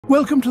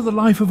Welcome to the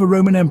life of a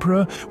Roman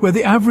emperor, where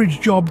the average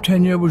job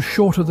tenure was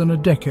shorter than a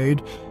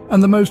decade,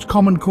 and the most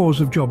common cause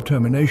of job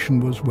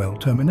termination was, well,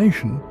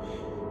 termination.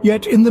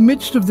 Yet in the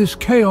midst of this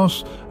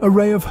chaos, a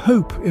ray of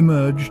hope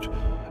emerged.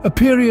 A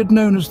period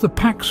known as the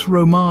Pax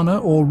Romana,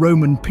 or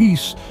Roman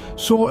Peace,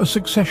 saw a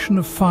succession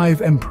of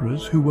 5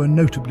 emperors who were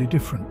notably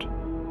different.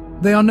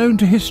 They are known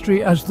to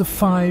history as the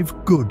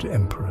 5 good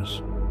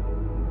emperors.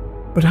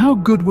 But how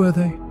good were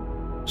they?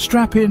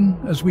 Strap in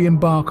as we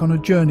embark on a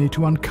journey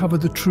to uncover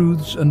the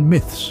truths and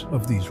myths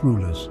of these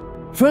rulers.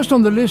 First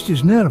on the list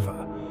is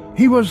Nerva.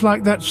 He was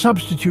like that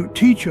substitute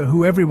teacher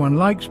who everyone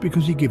likes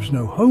because he gives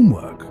no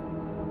homework.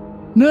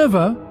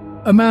 Nerva,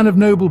 a man of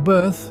noble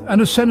birth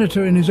and a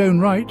senator in his own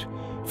right,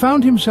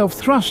 found himself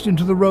thrust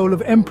into the role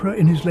of emperor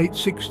in his late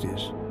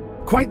 60s.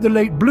 Quite the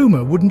late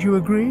bloomer, wouldn't you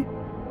agree?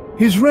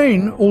 His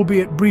reign,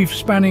 albeit brief,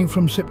 spanning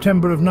from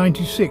September of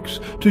 96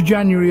 to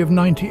January of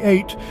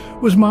 98,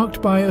 was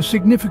marked by a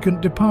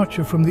significant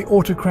departure from the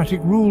autocratic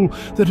rule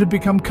that had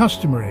become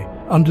customary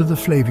under the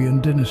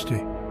Flavian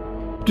dynasty.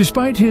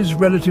 Despite his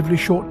relatively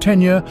short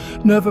tenure,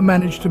 Nerva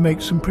managed to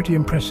make some pretty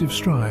impressive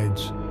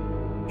strides.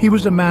 He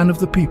was a man of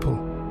the people,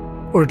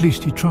 or at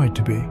least he tried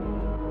to be.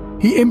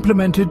 He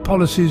implemented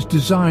policies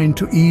designed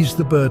to ease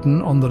the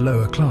burden on the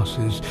lower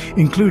classes,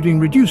 including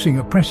reducing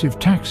oppressive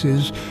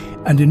taxes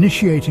and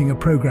initiating a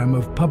program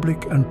of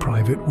public and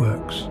private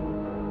works.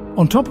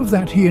 On top of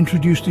that, he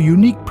introduced a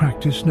unique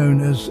practice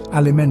known as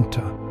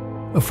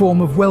alimenta, a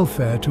form of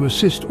welfare to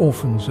assist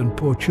orphans and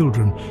poor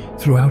children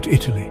throughout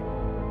Italy.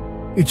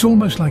 It's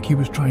almost like he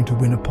was trying to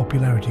win a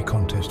popularity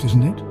contest,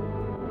 isn't it?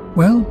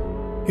 Well,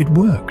 it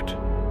worked.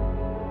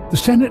 The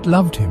Senate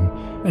loved him,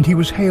 and he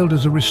was hailed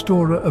as a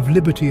restorer of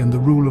liberty and the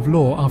rule of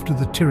law after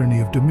the tyranny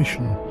of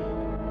Domitian.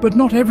 But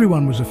not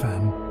everyone was a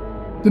fan.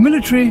 The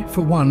military,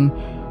 for one,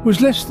 was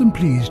less than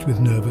pleased with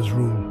Nerva's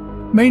rule,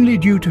 mainly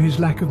due to his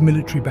lack of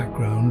military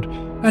background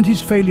and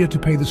his failure to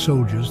pay the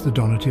soldiers the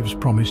donatives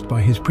promised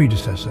by his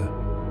predecessor.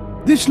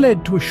 This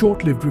led to a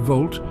short-lived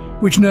revolt,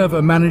 which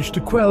Nerva managed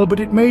to quell,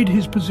 but it made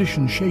his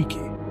position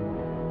shaky.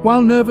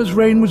 While Nerva's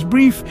reign was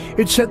brief,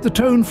 it set the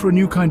tone for a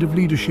new kind of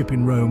leadership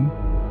in Rome.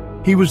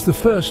 He was the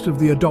first of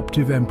the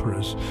adoptive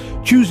emperors,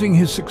 choosing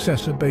his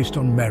successor based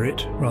on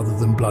merit rather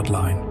than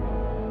bloodline.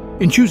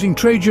 In choosing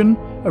Trajan,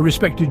 a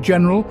respected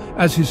general,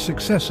 as his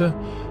successor,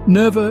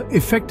 Nerva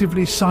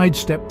effectively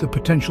sidestepped the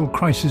potential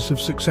crisis of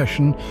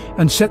succession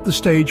and set the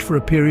stage for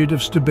a period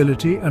of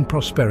stability and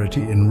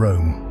prosperity in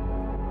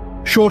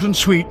Rome. Short and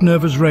sweet,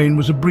 Nerva's reign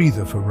was a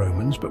breather for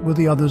Romans, but were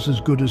the others as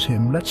good as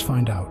him? Let's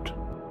find out.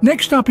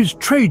 Next up is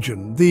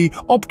Trajan, the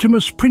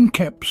Optimus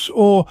Princeps,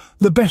 or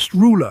the best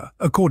ruler,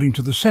 according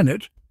to the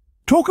Senate.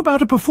 Talk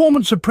about a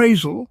performance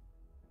appraisal.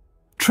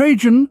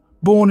 Trajan,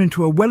 born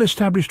into a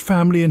well-established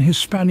family in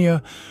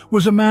Hispania,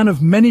 was a man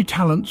of many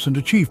talents and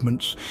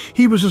achievements.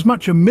 He was as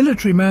much a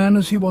military man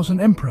as he was an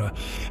emperor,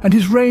 and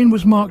his reign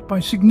was marked by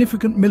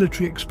significant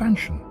military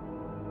expansion.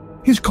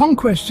 His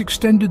conquests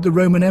extended the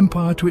Roman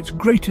Empire to its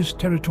greatest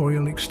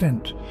territorial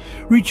extent,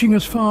 reaching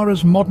as far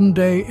as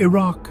modern-day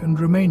Iraq and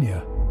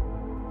Romania.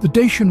 The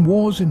Dacian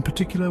Wars in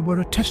particular were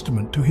a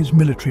testament to his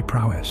military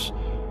prowess.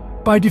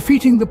 By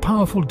defeating the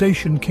powerful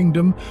Dacian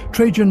kingdom,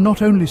 Trajan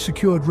not only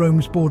secured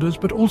Rome's borders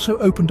but also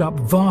opened up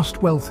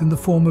vast wealth in the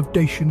form of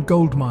Dacian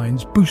gold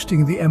mines,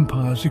 boosting the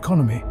empire's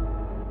economy.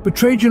 But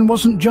Trajan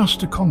wasn't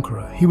just a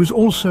conqueror, he was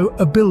also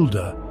a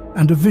builder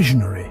and a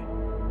visionary.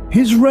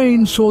 His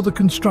reign saw the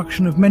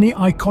construction of many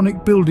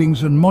iconic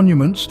buildings and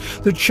monuments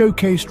that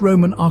showcased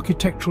Roman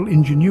architectural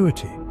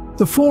ingenuity.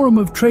 The Forum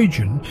of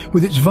Trajan,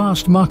 with its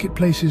vast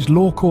marketplaces,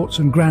 law courts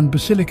and grand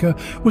basilica,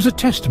 was a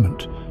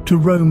testament to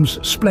Rome's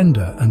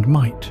splendor and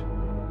might.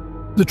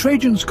 The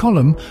Trajan's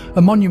Column,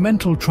 a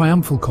monumental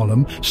triumphal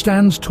column,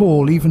 stands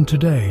tall even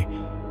today,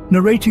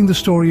 narrating the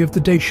story of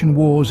the Dacian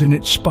Wars in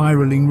its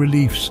spiraling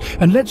reliefs.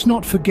 And let's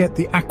not forget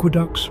the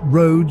aqueducts,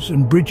 roads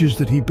and bridges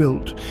that he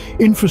built,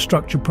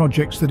 infrastructure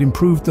projects that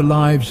improved the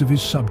lives of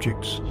his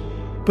subjects.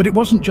 But it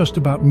wasn't just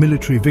about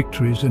military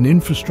victories and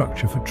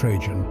infrastructure for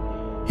Trajan.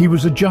 He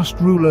was a just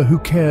ruler who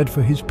cared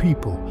for his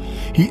people.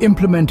 He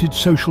implemented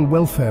social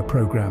welfare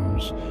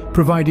programs,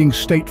 providing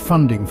state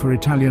funding for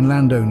Italian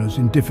landowners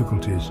in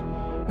difficulties,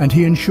 and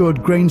he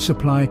ensured grain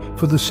supply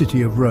for the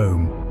city of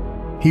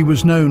Rome. He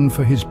was known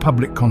for his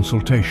public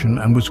consultation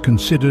and was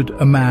considered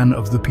a man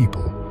of the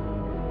people.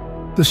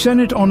 The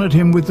Senate honored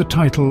him with the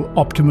title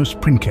Optimus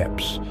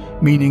Princeps,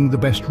 meaning the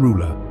best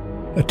ruler,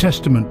 a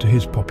testament to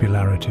his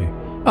popularity.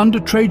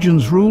 Under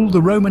Trajan's rule,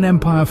 the Roman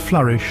Empire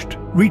flourished,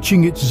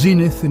 reaching its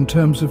zenith in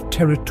terms of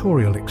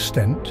territorial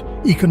extent,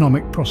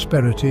 economic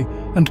prosperity,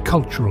 and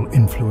cultural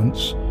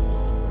influence.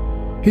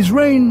 His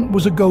reign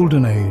was a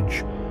golden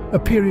age, a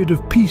period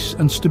of peace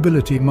and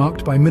stability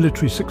marked by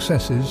military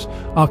successes,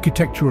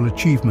 architectural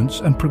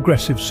achievements, and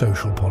progressive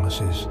social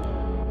policies.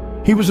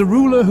 He was a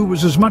ruler who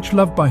was as much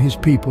loved by his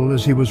people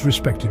as he was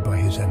respected by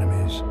his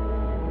enemies.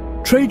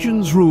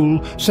 Trajan's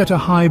rule set a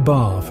high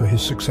bar for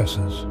his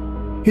successors.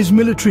 His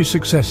military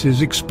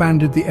successes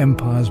expanded the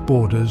empire's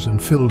borders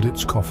and filled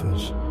its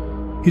coffers.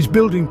 His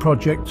building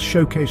projects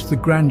showcased the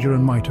grandeur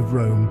and might of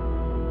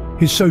Rome.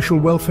 His social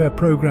welfare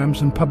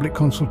programs and public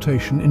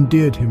consultation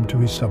endeared him to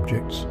his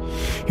subjects.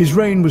 His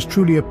reign was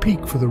truly a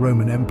peak for the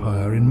Roman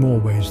Empire in more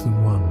ways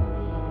than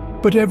one.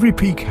 But every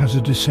peak has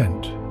a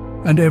descent,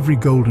 and every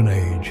golden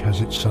age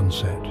has its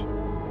sunset.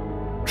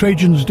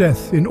 Trajan's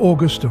death in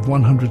August of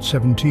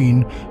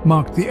 117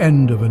 marked the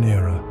end of an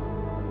era.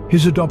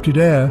 His adopted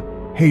heir,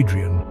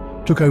 Hadrian,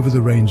 took over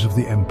the reins of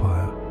the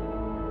empire.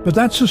 But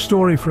that's a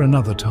story for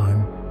another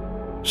time.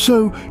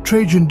 So,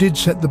 Trajan did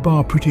set the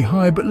bar pretty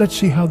high, but let's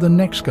see how the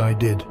next guy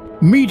did.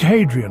 Meet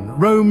Hadrian,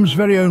 Rome's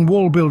very own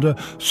wall builder.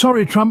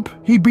 Sorry, Trump,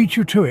 he beat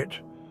you to it.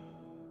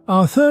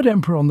 Our third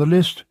emperor on the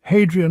list,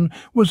 Hadrian,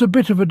 was a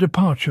bit of a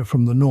departure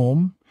from the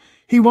norm.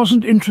 He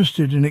wasn't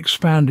interested in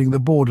expanding the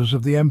borders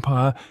of the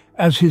empire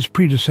as his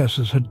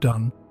predecessors had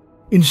done.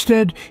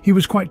 Instead, he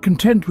was quite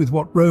content with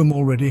what Rome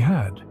already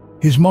had.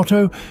 His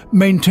motto,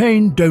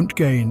 maintain, don't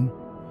gain.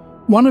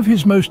 One of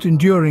his most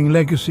enduring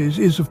legacies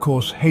is, of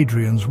course,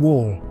 Hadrian's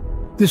Wall.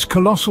 This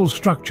colossal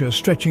structure,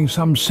 stretching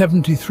some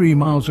 73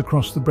 miles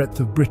across the breadth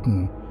of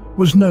Britain,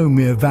 was no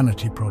mere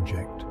vanity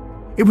project.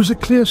 It was a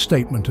clear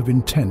statement of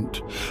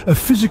intent, a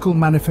physical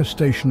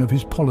manifestation of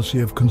his policy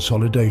of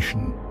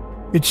consolidation.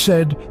 It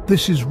said,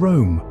 "This is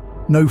Rome,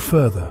 no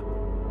further."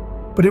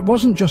 But it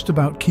wasn't just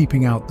about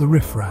keeping out the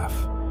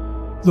riffraff.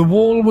 The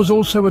wall was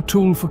also a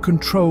tool for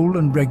control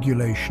and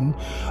regulation,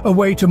 a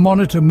way to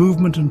monitor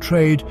movement and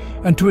trade,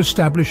 and to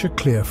establish a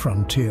clear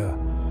frontier.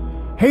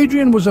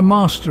 Hadrian was a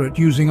master at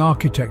using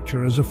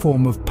architecture as a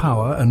form of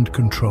power and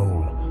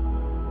control.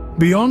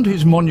 Beyond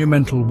his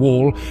monumental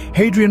wall,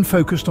 Hadrian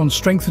focused on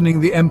strengthening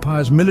the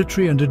empire's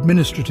military and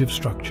administrative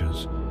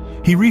structures.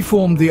 He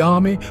reformed the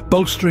army,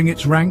 bolstering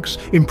its ranks,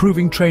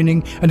 improving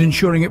training, and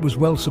ensuring it was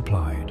well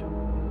supplied.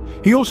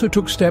 He also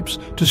took steps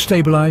to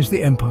stabilize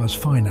the empire's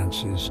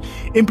finances,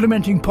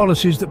 implementing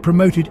policies that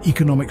promoted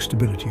economic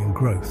stability and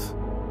growth.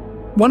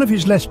 One of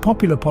his less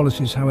popular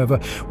policies, however,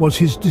 was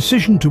his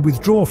decision to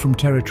withdraw from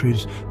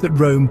territories that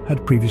Rome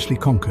had previously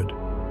conquered.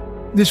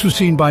 This was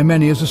seen by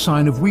many as a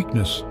sign of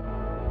weakness,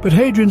 but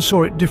Hadrian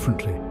saw it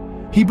differently.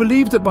 He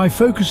believed that by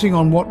focusing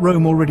on what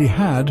Rome already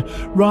had,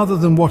 rather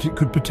than what it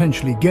could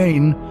potentially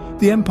gain,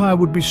 the empire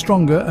would be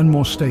stronger and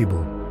more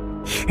stable.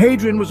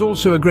 Hadrian was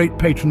also a great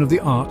patron of the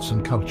arts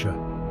and culture.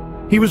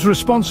 He was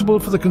responsible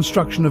for the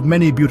construction of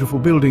many beautiful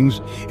buildings,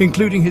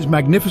 including his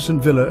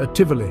magnificent villa at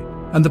Tivoli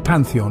and the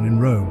Pantheon in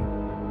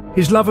Rome.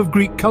 His love of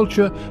Greek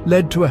culture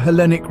led to a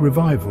Hellenic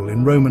revival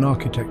in Roman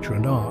architecture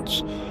and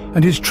arts,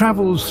 and his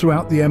travels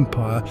throughout the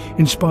empire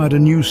inspired a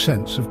new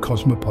sense of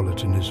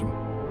cosmopolitanism.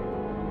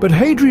 But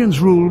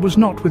Hadrian's rule was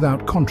not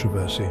without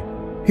controversy.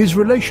 His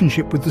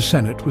relationship with the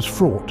Senate was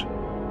fraught,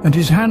 and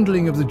his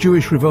handling of the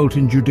Jewish revolt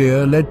in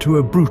Judea led to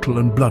a brutal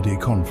and bloody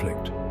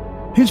conflict.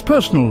 His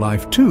personal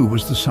life, too,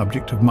 was the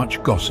subject of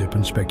much gossip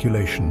and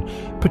speculation,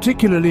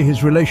 particularly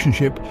his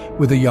relationship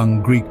with a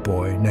young Greek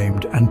boy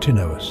named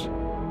Antinous.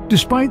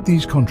 Despite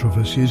these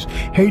controversies,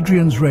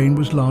 Hadrian's reign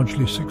was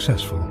largely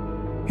successful.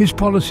 His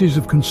policies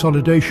of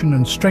consolidation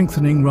and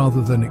strengthening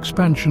rather than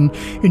expansion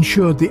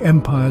ensured the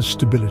empire's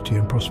stability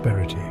and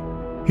prosperity.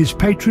 His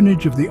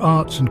patronage of the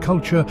arts and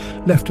culture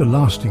left a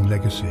lasting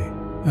legacy,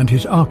 and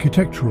his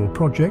architectural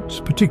projects,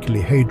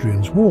 particularly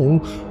Hadrian's Wall,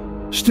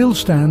 still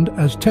stand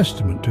as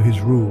testament to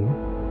his rule.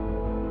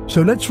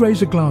 So let's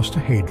raise a glass to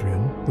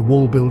Hadrian, the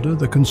wall builder,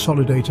 the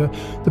consolidator,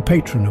 the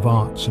patron of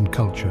arts and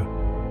culture.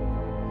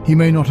 He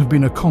may not have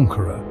been a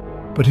conqueror,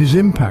 but his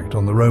impact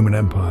on the Roman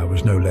Empire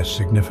was no less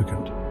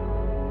significant.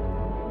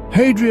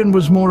 Hadrian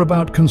was more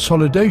about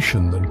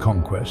consolidation than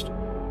conquest.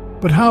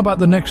 But how about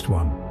the next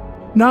one?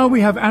 Now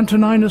we have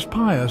Antoninus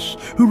Pius,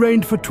 who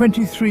reigned for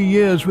 23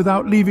 years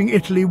without leaving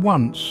Italy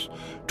once.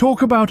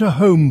 Talk about a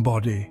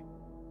homebody.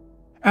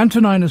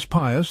 Antoninus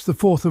Pius, the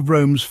fourth of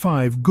Rome's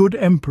 5 good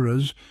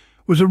emperors,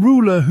 was a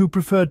ruler who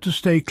preferred to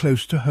stay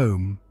close to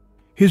home.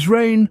 His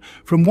reign,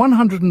 from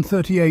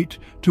 138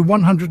 to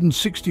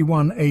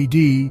 161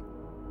 AD,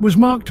 was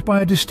marked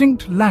by a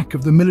distinct lack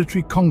of the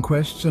military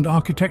conquests and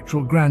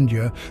architectural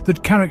grandeur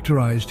that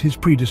characterized his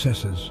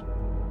predecessors.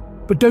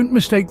 But don't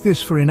mistake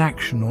this for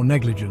inaction or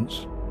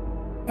negligence.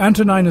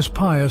 Antoninus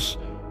Pius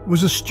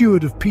was a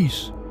steward of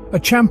peace, a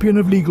champion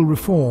of legal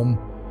reform,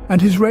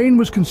 and his reign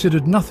was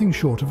considered nothing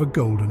short of a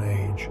golden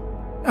age.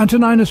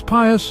 Antoninus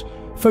Pius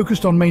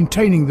focused on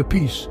maintaining the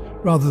peace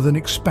rather than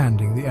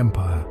expanding the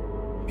empire.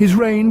 His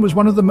reign was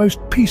one of the most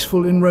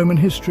peaceful in Roman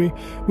history,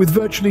 with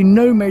virtually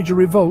no major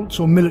revolts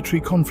or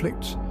military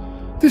conflicts.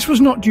 This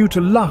was not due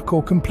to luck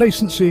or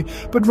complacency,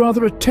 but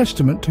rather a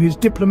testament to his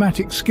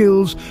diplomatic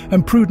skills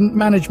and prudent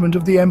management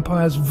of the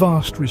empire's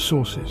vast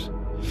resources.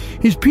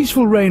 His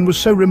peaceful reign was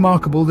so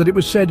remarkable that it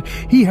was said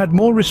he had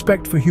more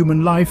respect for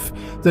human life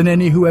than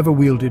any who ever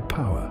wielded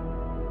power.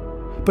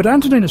 But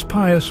Antoninus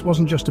Pius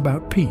wasn't just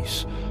about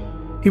peace.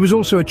 He was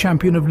also a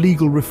champion of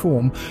legal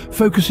reform,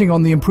 focusing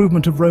on the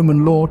improvement of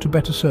Roman law to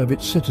better serve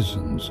its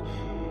citizens.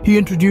 He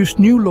introduced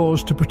new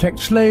laws to protect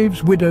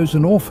slaves, widows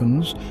and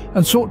orphans,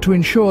 and sought to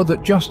ensure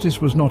that justice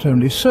was not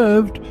only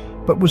served,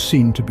 but was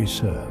seen to be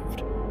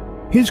served.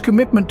 His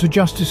commitment to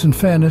justice and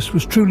fairness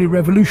was truly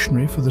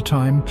revolutionary for the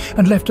time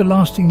and left a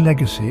lasting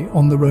legacy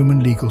on the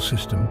Roman legal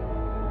system.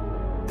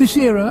 This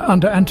era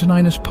under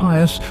Antoninus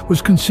Pius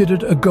was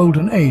considered a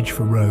golden age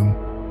for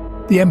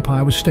Rome. The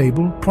empire was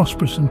stable,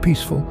 prosperous and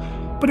peaceful,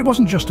 but it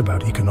wasn't just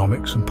about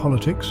economics and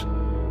politics.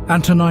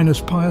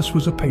 Antoninus Pius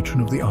was a patron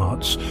of the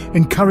arts,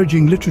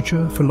 encouraging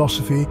literature,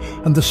 philosophy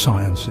and the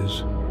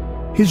sciences.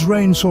 His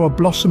reign saw a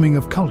blossoming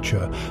of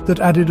culture that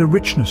added a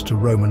richness to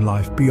Roman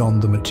life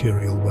beyond the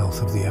material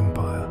wealth of the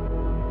empire.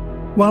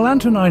 While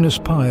Antoninus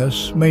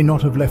Pius may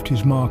not have left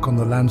his mark on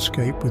the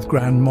landscape with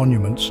grand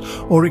monuments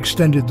or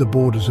extended the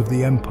borders of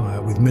the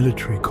empire with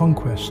military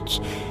conquests,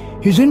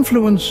 his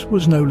influence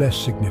was no less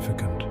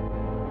significant.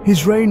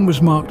 His reign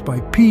was marked by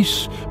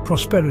peace,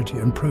 prosperity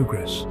and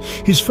progress.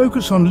 His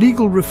focus on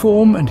legal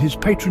reform and his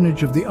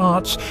patronage of the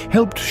arts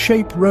helped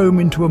shape Rome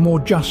into a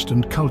more just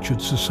and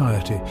cultured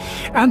society.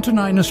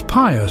 Antoninus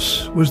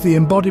Pius was the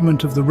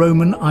embodiment of the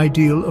Roman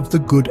ideal of the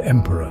good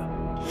emperor.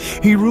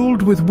 He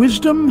ruled with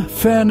wisdom,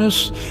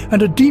 fairness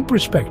and a deep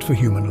respect for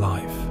human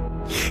life.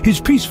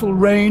 His peaceful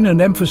reign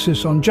and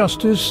emphasis on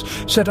justice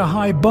set a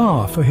high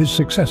bar for his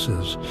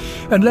successors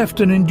and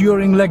left an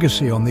enduring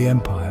legacy on the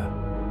empire.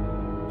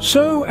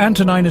 So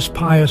Antoninus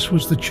Pius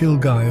was the chill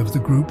guy of the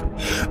group,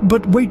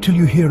 but wait till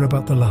you hear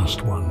about the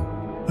last one.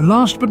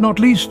 Last but not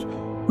least,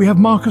 we have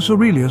Marcus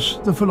Aurelius,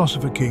 the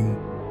philosopher king.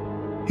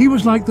 He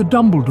was like the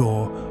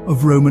Dumbledore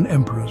of Roman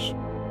emperors.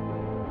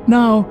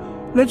 Now,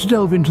 let's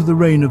delve into the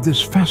reign of this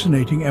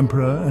fascinating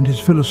emperor and his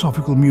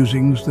philosophical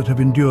musings that have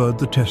endured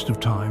the test of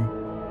time.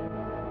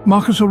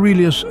 Marcus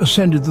Aurelius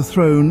ascended the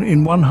throne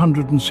in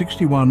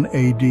 161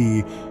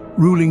 AD,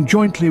 ruling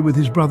jointly with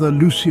his brother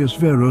Lucius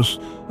Verus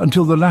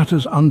until the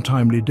latter's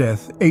untimely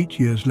death 8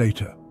 years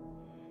later.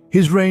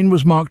 His reign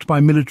was marked by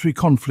military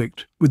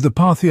conflict, with the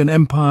Parthian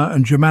Empire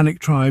and Germanic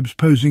tribes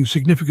posing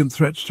significant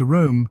threats to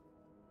Rome.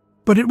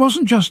 But it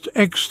wasn't just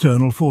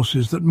external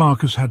forces that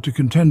Marcus had to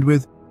contend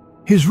with.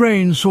 His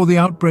reign saw the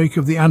outbreak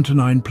of the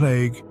Antonine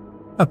Plague,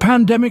 a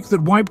pandemic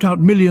that wiped out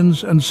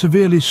millions and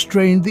severely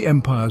strained the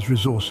empire's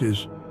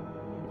resources.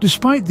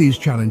 Despite these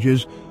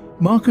challenges,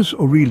 Marcus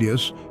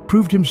Aurelius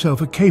proved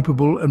himself a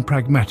capable and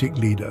pragmatic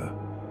leader.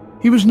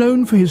 He was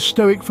known for his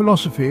Stoic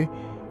philosophy,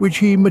 which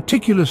he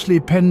meticulously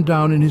penned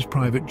down in his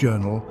private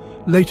journal,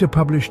 later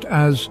published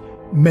as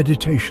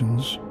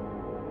Meditations.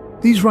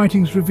 These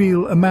writings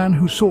reveal a man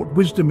who sought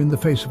wisdom in the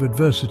face of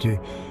adversity,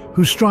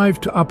 who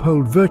strived to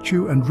uphold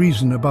virtue and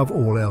reason above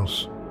all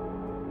else.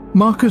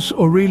 Marcus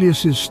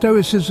Aurelius's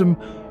Stoicism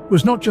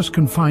was not just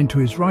confined to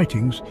his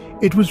writings,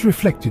 it was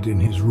reflected in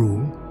his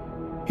rule.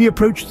 He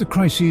approached the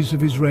crises of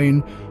his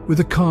reign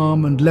with a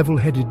calm and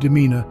level-headed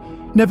demeanor,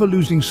 never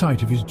losing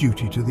sight of his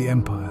duty to the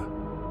empire.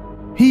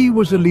 He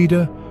was a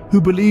leader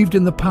who believed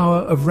in the power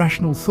of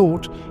rational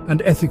thought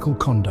and ethical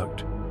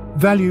conduct,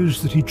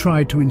 values that he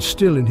tried to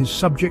instill in his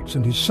subjects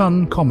and his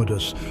son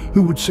Commodus,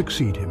 who would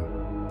succeed him.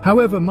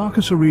 However,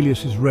 Marcus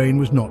Aurelius's reign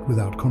was not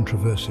without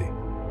controversy.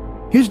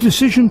 His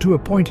decision to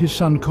appoint his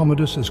son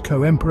Commodus as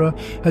co-emperor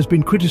has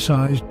been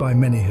criticized by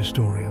many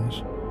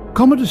historians.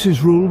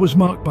 Commodus's rule was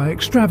marked by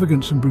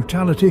extravagance and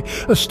brutality,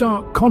 a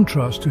stark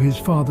contrast to his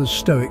father's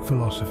Stoic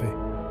philosophy.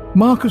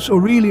 Marcus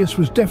Aurelius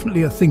was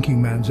definitely a thinking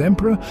man's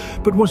emperor,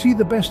 but was he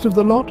the best of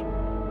the lot?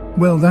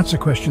 Well, that's a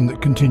question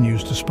that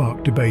continues to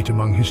spark debate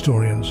among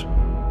historians.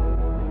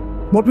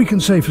 What we can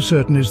say for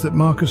certain is that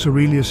Marcus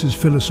Aurelius's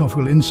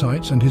philosophical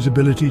insights and his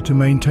ability to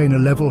maintain a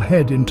level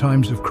head in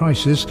times of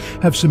crisis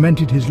have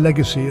cemented his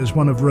legacy as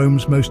one of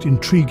Rome's most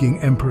intriguing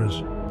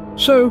emperors.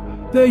 So,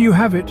 there you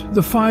have it,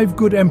 the 5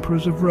 good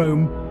emperors of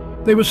Rome.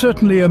 They were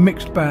certainly a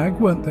mixed bag,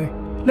 weren't they?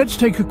 Let's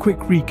take a quick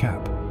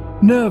recap.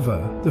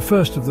 Nerva, the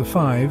first of the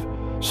 5,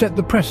 set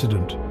the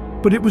precedent,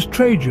 but it was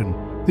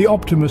Trajan, the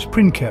Optimus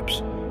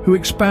Princeps, who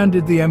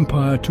expanded the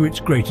empire to its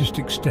greatest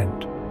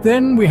extent.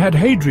 Then we had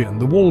Hadrian,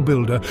 the wall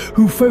builder,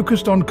 who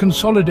focused on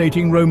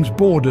consolidating Rome's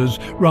borders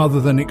rather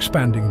than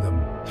expanding them.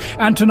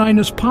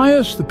 Antoninus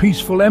Pius, the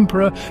peaceful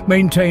emperor,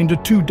 maintained a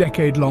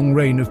 2-decade-long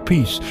reign of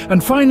peace.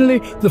 And finally,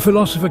 the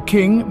philosopher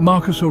king,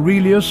 Marcus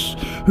Aurelius,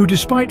 who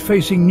despite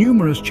facing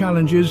numerous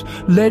challenges,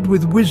 led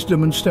with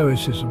wisdom and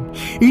stoicism.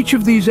 Each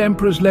of these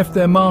emperors left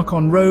their mark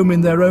on Rome in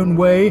their own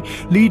way,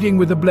 leading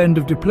with a blend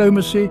of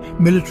diplomacy,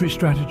 military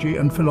strategy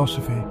and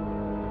philosophy.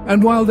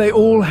 And while they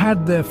all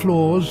had their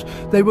flaws,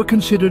 they were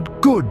considered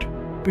good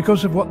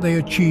because of what they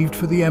achieved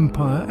for the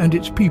empire and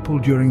its people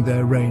during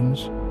their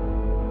reigns.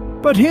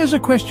 But here's a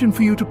question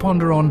for you to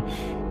ponder on.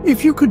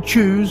 If you could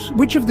choose,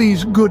 which of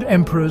these good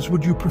emperors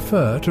would you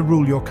prefer to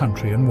rule your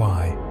country and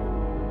why?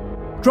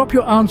 Drop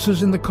your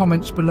answers in the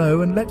comments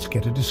below and let's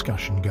get a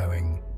discussion going.